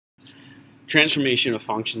Transformation of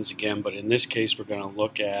functions again, but in this case we're going to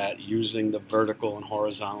look at using the vertical and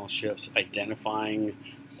horizontal shifts, identifying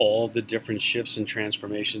all the different shifts and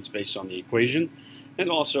transformations based on the equation, and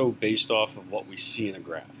also based off of what we see in a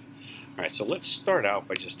graph. All right, so let's start out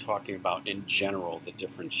by just talking about in general the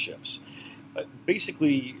different shifts.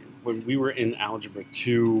 Basically, when we were in Algebra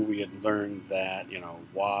 2, we had learned that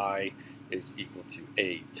y is equal to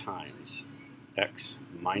a times x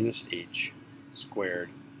minus h squared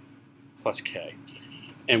plus k.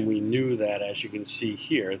 And we knew that, as you can see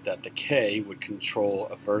here, that the k would control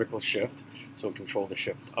a vertical shift, so it control the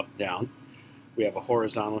shift up, down. We have a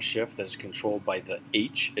horizontal shift that is controlled by the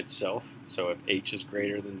h itself, so if h is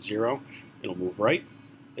greater than 0, it'll move right.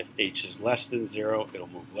 If h is less than 0, it'll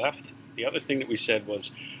move left. The other thing that we said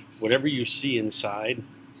was, whatever you see inside,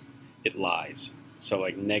 it lies. So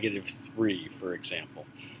like -3, for example,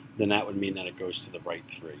 then that would mean that it goes to the right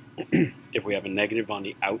 3. If we have a negative on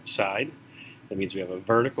the outside, that means we have a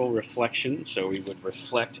vertical reflection, so we would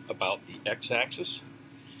reflect about the x-axis.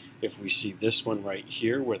 If we see this one right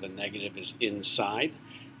here where the negative is inside,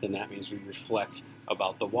 then that means we reflect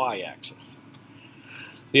about the y-axis.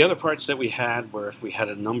 The other parts that we had were if we had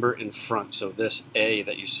a number in front, so this a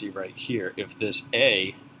that you see right here, if this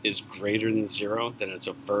a is greater than 0, then it's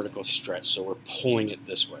a vertical stretch, so we're pulling it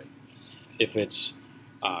this way. If it's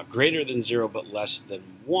greater than 0 but less than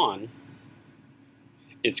 1,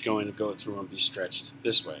 it's going to go through and be stretched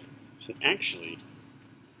this way. And actually,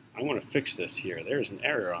 I want to fix this here. There's an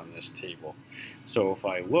error on this table. So if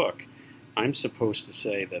I look, I'm supposed to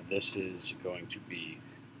say that this is going to be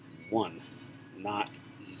 1, not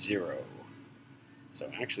 0.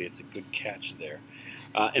 So actually, it's a good catch there.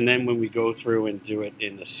 And then when we go through and do it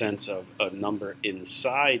in the sense of a number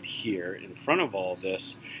inside here, in front of all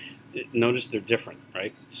this, notice they're different,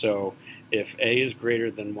 right? So if a is greater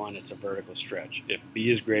than 1, it's a vertical stretch. If b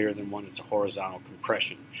is greater than 1, it's a horizontal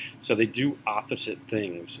compression. So they do opposite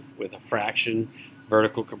things with a fraction,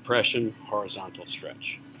 vertical compression, horizontal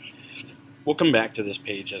stretch. We'll come back to this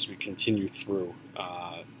page as we continue through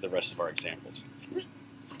the rest of our examples.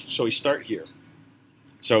 So we start here.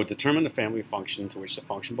 So determine the family of function to which the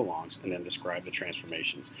function belongs, and then describe the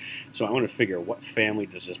transformations. So I want to figure what family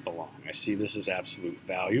does this belong. I see this as absolute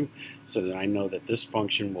value, so that I know that this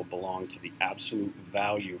function will belong to the absolute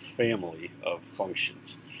value family of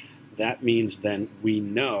functions. That means then we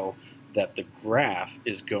know that the graph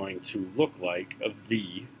is going to look like a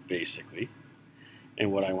V, basically.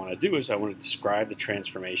 And what I want to do is I want to describe the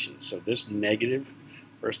transformations. So this negative,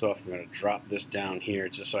 first off, I'm going to drop this down here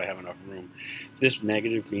just so I have enough room. This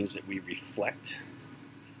negative means that we reflect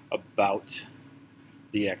about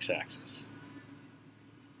the x-axis.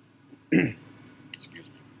 Excuse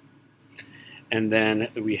me. And then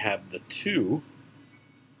we have the 2.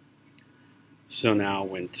 So now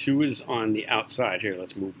when 2 is on the outside, here,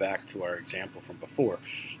 let's move back to our example from before.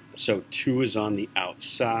 So 2 is on the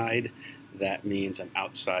outside. That means I'm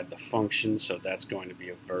outside the function, so that's going to be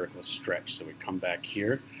a vertical stretch. So we come back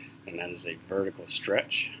here, and that is a vertical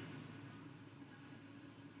stretch.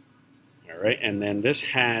 All right, and then this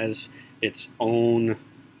has its own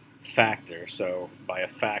factor, so by a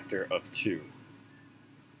factor of 2.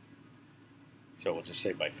 So we'll just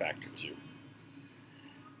say by factor 2.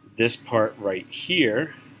 This part right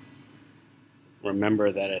here, remember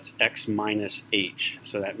that it's x minus h,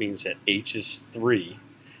 so that means that h is 3.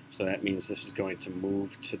 So that means this is going to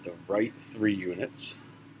move to the right 3 units.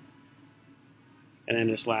 And then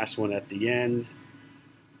this last one at the end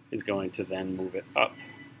is going to then move it up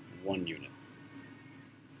 1 unit.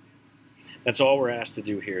 That's all we're asked to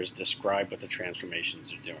do here is describe what the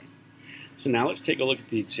transformations are doing. So now let's take a look at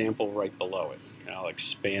the example right below it. I'll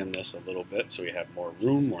expand this a little bit so we have more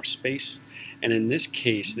room, more space. And in this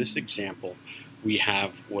case, this example, we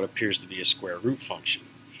have what appears to be a square root function.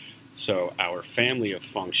 So our family of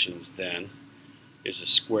functions then is a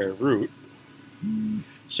square root.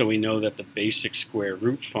 So we know that the basic square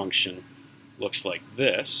root function looks like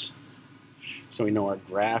this. So we know our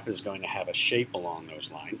graph is going to have a shape along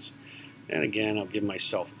those lines. And again, I'll give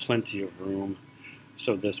myself plenty of room.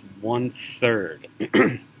 So this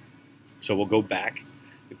 1/3. So we'll go back.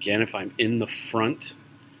 Again, if I'm in the front,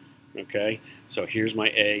 okay, so here's my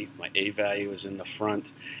a value is in the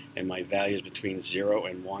front, and my value is between 0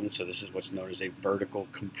 and 1, so this is what's known as a vertical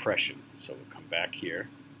compression. So we'll come back here,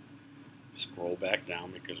 scroll back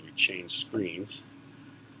down because we changed screens.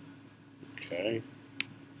 Okay,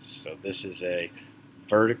 so this is a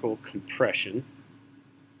vertical compression.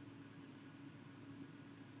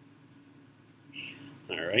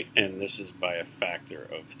 All right, and this is by a factor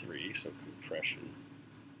of 3, so compression.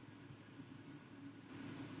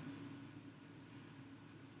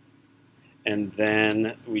 And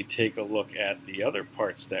then we take a look at the other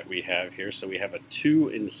parts that we have here. So we have a 2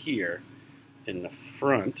 in here in the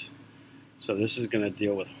front. So this is going to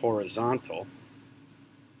deal with horizontal.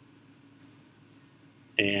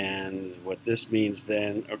 And what this means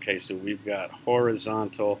then, okay, so we've got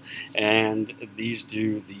horizontal, and these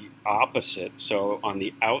do the opposite. So on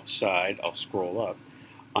the outside, I'll scroll up.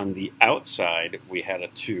 On the outside, we had a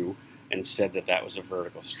 2 and said that that was a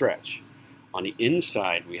vertical stretch. On the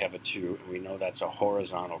inside, we have a 2, and we know that's a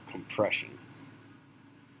horizontal compression.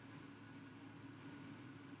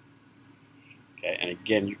 Okay, and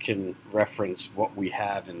again, you can reference what we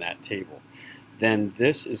have in that table. Then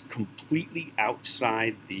this is completely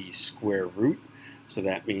outside the square root, so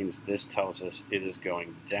that means this tells us it is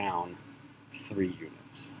going down 3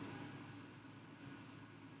 units.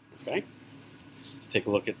 Okay? Let's take a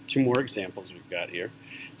look at 2 more examples we've got here.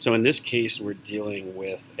 So in this case, we're dealing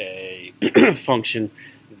with a function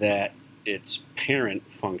that its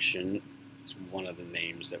parent function is one of the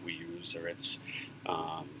names that we use, or its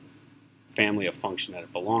family of function that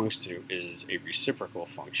it belongs to is a reciprocal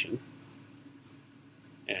function.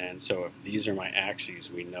 And so if these are my axes,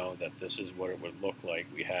 we know that this is what it would look like.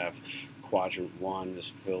 We have quadrant 1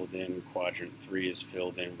 is filled in, quadrant 3 is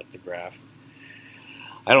filled in with the graph.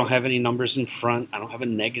 I don't have any numbers in front. I don't have a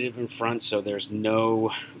negative in front, so there's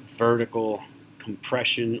no vertical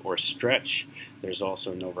compression or stretch. There's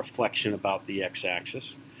also no reflection about the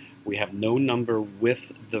x-axis. We have no number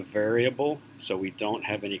with the variable, so we don't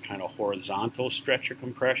have any kind of horizontal stretch or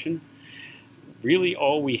compression. Really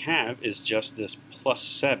all we have is just this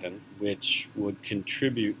 +7, which would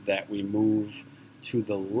contribute that we move to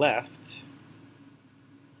the left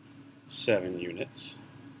 7 units.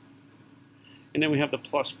 And then we have the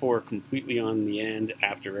 +4 completely on the end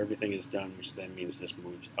after everything is done, which then means this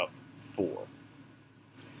moves up 4.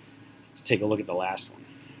 Let's take a look at the last one.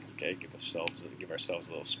 Okay, give ourselves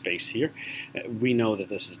a little space here. We know that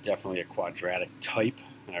this is definitely a quadratic type.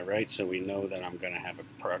 All right, so we know that I'm going to have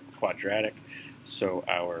a quadratic. So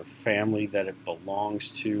our family that it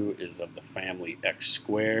belongs to is of the family x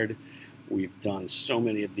squared. We've done so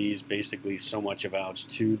many of these, basically so much of ALGS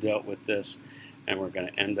 2 dealt with this, and we're going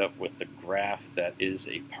to end up with the graph that is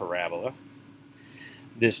a parabola.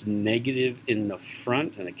 This negative in the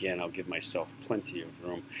front, and again, I'll give myself plenty of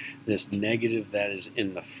room, this negative that is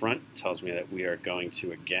in the front tells me that we are going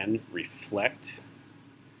to, again, reflect,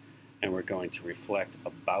 and we're going to reflect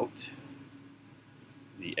about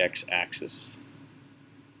the x-axis.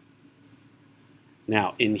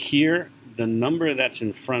 Now, in here, the number that's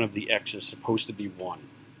in front of the x is supposed to be 1.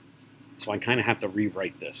 So I kind of have to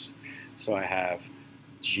rewrite this. So I have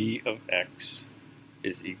g of x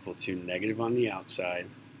is equal to negative on the outside,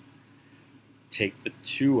 take the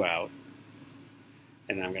 2 out,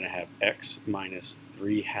 and I'm going to have x minus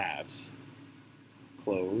 3/2,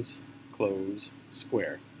 close, close,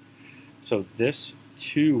 square. So this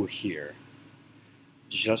 2 here,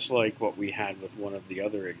 just like what we had with one of the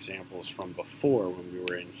other examples from before when we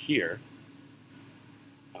were in here,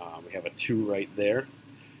 we have a 2 right there,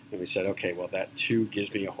 and we said, okay, well that 2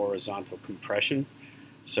 gives me a horizontal compression.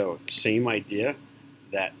 So same idea,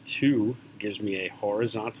 that 2 gives me a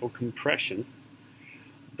horizontal compression,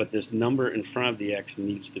 but this number in front of the x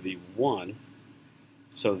needs to be 1,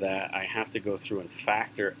 so that I have to go through and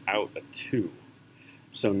factor out a 2.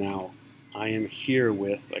 So now I am here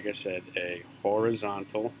with, like I said, a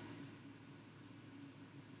horizontal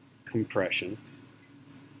compression,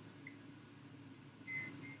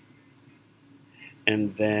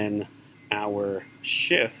 and then our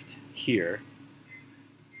shift here,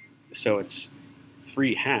 so it's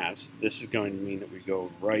 3/2. This is going to mean that we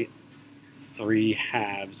go right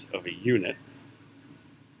 3/2 of a unit,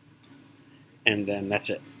 and then that's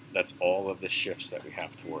it. That's all of the shifts that we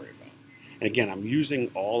have to worry about. And again, I'm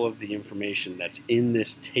using all of the information that's in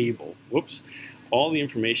this table, all the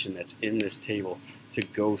information that's in this table to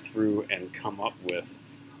go through and come up with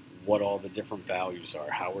what all the different values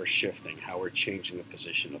are, how we're shifting, how we're changing the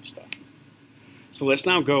position of stuff. So let's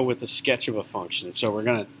now go with the sketch of a function.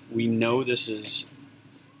 So we know this is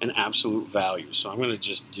an absolute value. So I'm going to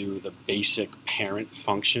just do the basic parent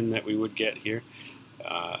function that we would get here.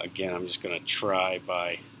 Again, I'm just going to try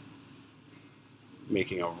by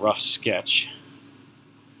making a rough sketch,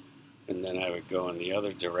 and then I would go in the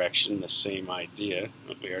other direction, the same idea.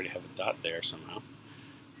 We already have a dot there somehow.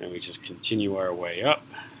 And we just continue our way up.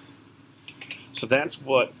 So that's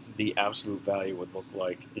what the absolute value would look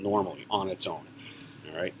like normally on its own.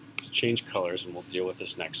 All right, let's change colors and we'll deal with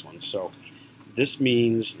this next one. So this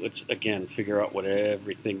means, let's again figure out what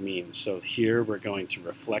everything means. So here we're going to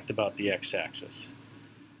reflect about the x-axis.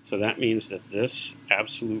 So that means that this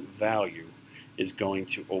absolute value is going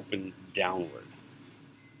to open downward.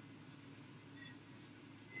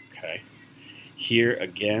 Okay. Here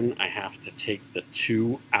again, I have to take the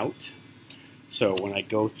 2 out. So when I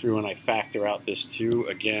go through and I factor out this 2,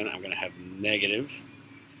 again, I'm going to have negative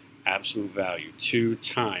absolute value 2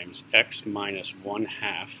 times x minus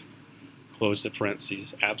 1/2, close the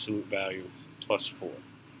parentheses, absolute value plus 4.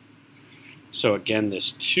 So again,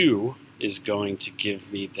 this 2 is going to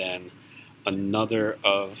give me then another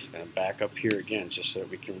of, and back up here again, just so that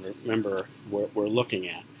we can remember what we're looking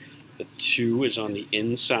at. The 2 is on the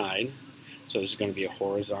inside, so this is going to be a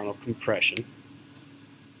horizontal compression.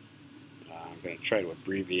 I'm going to try to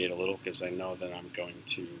abbreviate a little because I know that I'm going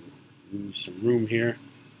to lose some room here.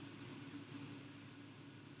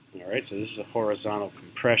 Alright, so this is a horizontal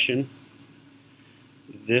compression.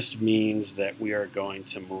 This means that we are going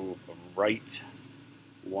to move right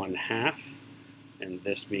 1/2, and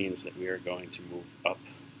this means that we are going to move up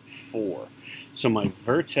 4. So my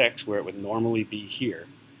vertex, where it would normally be here,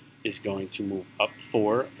 is going to move up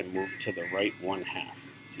 4 and move to the right 1/2.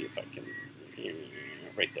 Let's see if I can,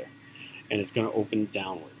 right there. And it's going to open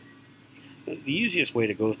downward. Now, the easiest way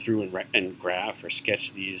to go through and graph or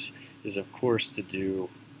sketch these is, of course, to do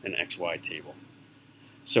an XY table.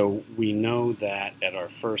 So we know that at our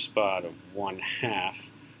first spot of 1/2,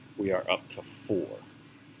 we are up to 4.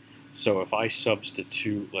 So if I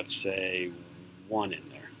substitute, let's say, 1 in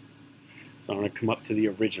there. So I'm going to come up to the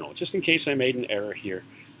original. Just in case I made an error here,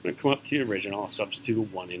 I'm going to come up to the original. I'll substitute a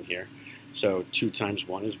 1 in here. So 2 times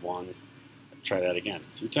 1 is 1. Try that again.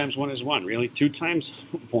 2 times 1 is 1. Really? 2 times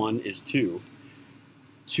 1 is 2.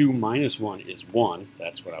 2 minus 1 is 1.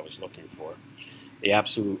 That's what I was looking for. The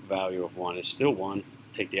absolute value of 1 is still 1.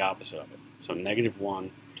 Take the opposite of it. So negative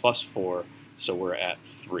 1 plus 4, so we're at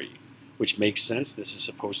 3, which makes sense. This is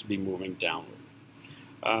supposed to be moving downward.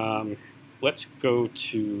 Let's go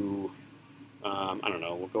to, I don't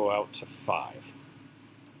know, we'll go out to 5.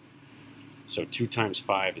 So 2 times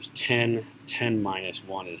 5 is 10. 10 minus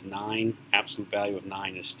 1 is 9. Absolute value of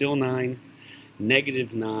 9 is still 9.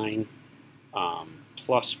 Negative 9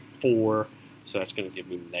 plus 4, so that's going to give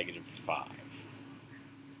me negative 5.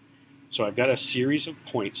 So I've got a series of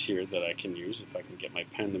points here that I can use if I can get my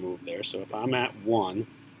pen to move there. So if I'm at 1,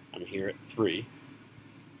 I'm here at 3.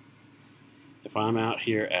 If I'm out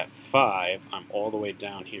here at 5, I'm all the way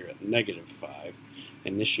down here at negative 5.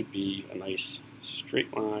 And this should be a nice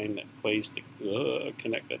straight line that plays the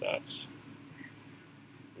connect the dots.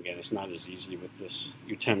 Again, it's not as easy with this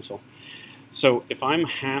utensil. So if I'm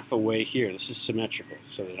half away here, this is symmetrical,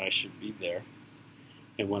 so that I should be there.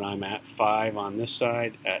 And when I'm at 5 on this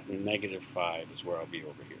side, at negative 5 is where I'll be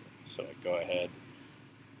over here. So I go ahead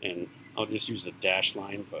and I'll just use the dash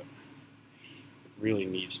line, but it really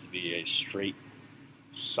needs to be a straight,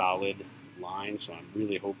 solid line. So I'm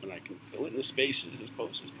really hoping I can fill in the spaces as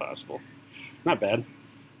close as possible. Not bad.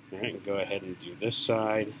 All right, and go ahead and do this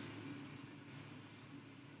side.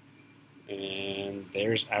 And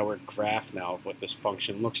there's our graph now of what this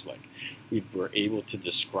function looks like. We were able to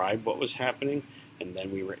describe what was happening, and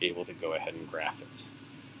then we were able to go ahead and graph it.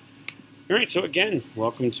 All right, so again,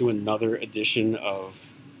 welcome to another edition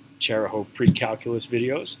of Charahoe Pre-Calculus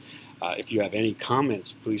videos. If you have any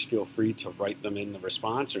comments, please feel free to write them in the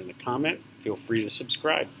response or in the comment. Feel free to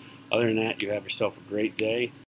subscribe. Other than that, you have yourself a great day.